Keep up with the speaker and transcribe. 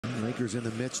Lakers in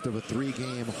the midst of a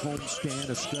 3-game homestand,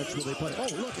 a stretch where they play. Oh,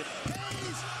 look at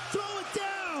Hayes! Throw it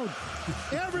down!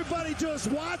 Everybody just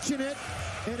watching it,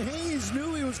 and Hayes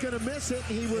knew he was going to miss it.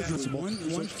 He was.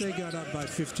 Yeah, once they got up by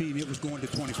 15, it was going to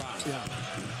 25. Yeah.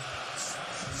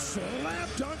 Slam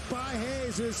dunk by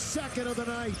Hayes, his second of the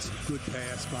night. Good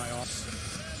pass by us.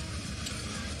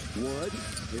 Wood,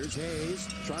 here's Hayes,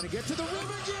 trying to get to the rim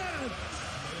again.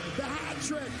 The hat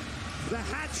trick. The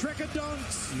hat trick of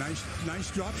dunks.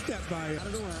 Nice drop step by. Got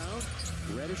it around.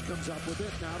 Reddish comes up with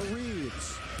it. Now to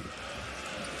Reeves.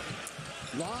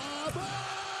 Lob.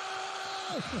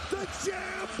 Oh! The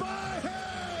jam by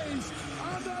Hayes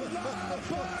on the lob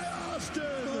by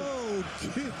Austin. Oh,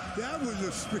 that was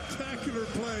a spectacular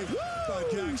play by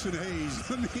Jaxon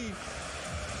Hayes. I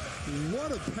mean,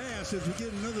 what a pass as we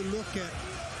get another look at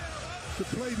the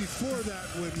play before that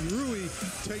when Rui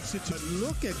takes it to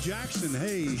look at Jaxon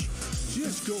Hayes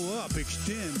just go up,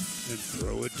 extend, and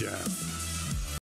throw it down.